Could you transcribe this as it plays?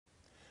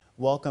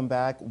Welcome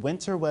back.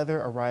 Winter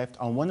weather arrived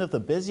on one of the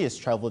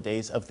busiest travel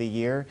days of the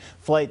year.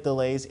 Flight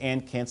delays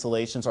and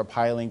cancellations are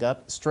piling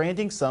up,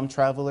 stranding some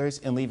travelers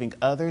and leaving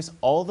others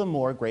all the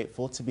more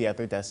grateful to be at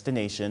their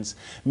destinations.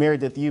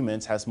 Meredith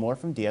Humans has more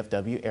from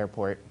DFW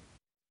Airport.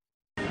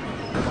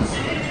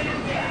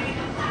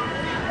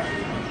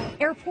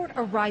 Airport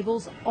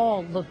arrivals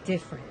all look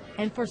different,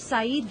 and for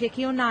Saeed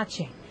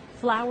Vikionache,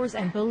 flowers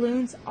and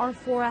balloons are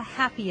for a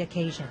happy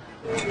occasion.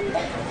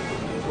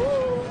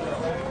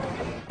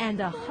 And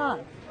a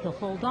hug he'll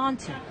hold on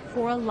to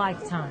for a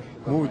lifetime.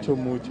 Mucho,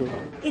 mucho.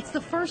 It's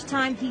the first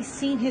time he's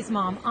seen his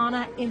mom,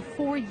 Ana, in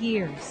 4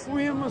 years.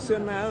 Muy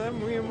emocionada,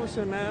 muy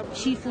emocionada.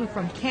 She flew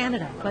from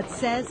Canada, but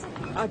says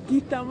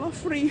Aquí está más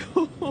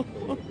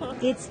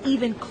frío. it's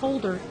even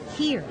colder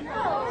here.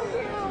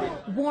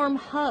 Warm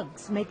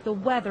hugs make the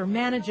weather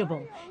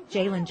manageable.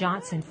 Jalen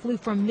Johnson flew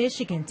from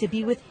Michigan to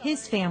be with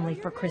his family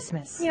for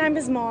Christmas. You know, I'm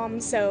his mom,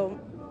 so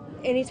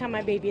anytime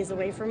my baby is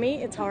away from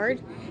me, it's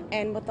hard.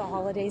 And with the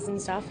holidays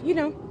and stuff, you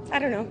know, I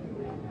don't know.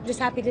 Just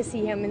happy to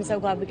see him and so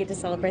glad we get to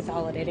celebrate the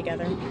holiday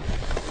together.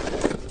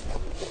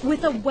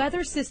 With a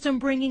weather system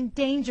bringing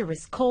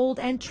dangerous cold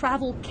and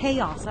travel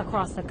chaos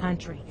across the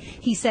country,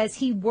 he says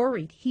he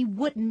worried he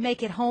wouldn't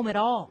make it home at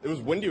all. It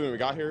was windy when we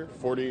got here,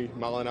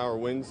 40-mile-an-hour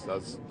winds.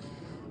 That's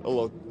a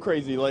little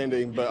crazy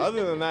landing, but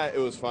other than that, it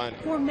was fine.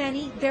 For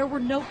many, there were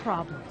no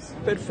problems.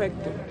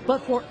 Perfecto.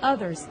 But for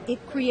others,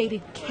 it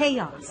created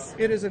chaos.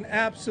 It is an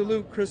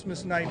absolute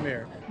Christmas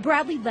nightmare.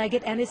 Bradley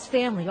Leggett and his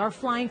family are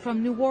flying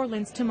from New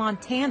Orleans to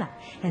Montana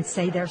and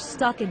say they're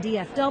stuck in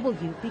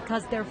DFW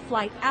because their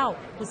flight out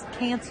was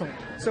canceled.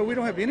 So we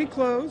don't have any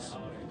clothes,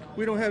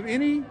 we don't have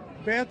any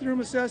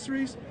bathroom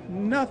accessories,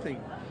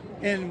 nothing.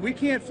 And we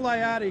can't fly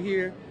out of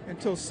here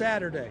until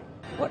Saturday.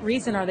 What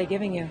reason are they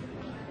giving you?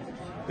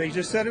 They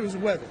just said it was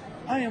weather.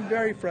 I am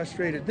very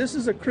frustrated. This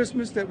is a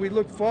Christmas that we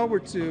look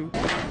forward to.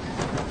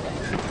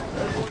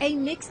 A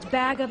mixed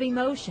bag of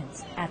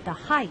emotions at the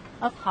height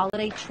of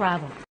holiday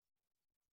travel.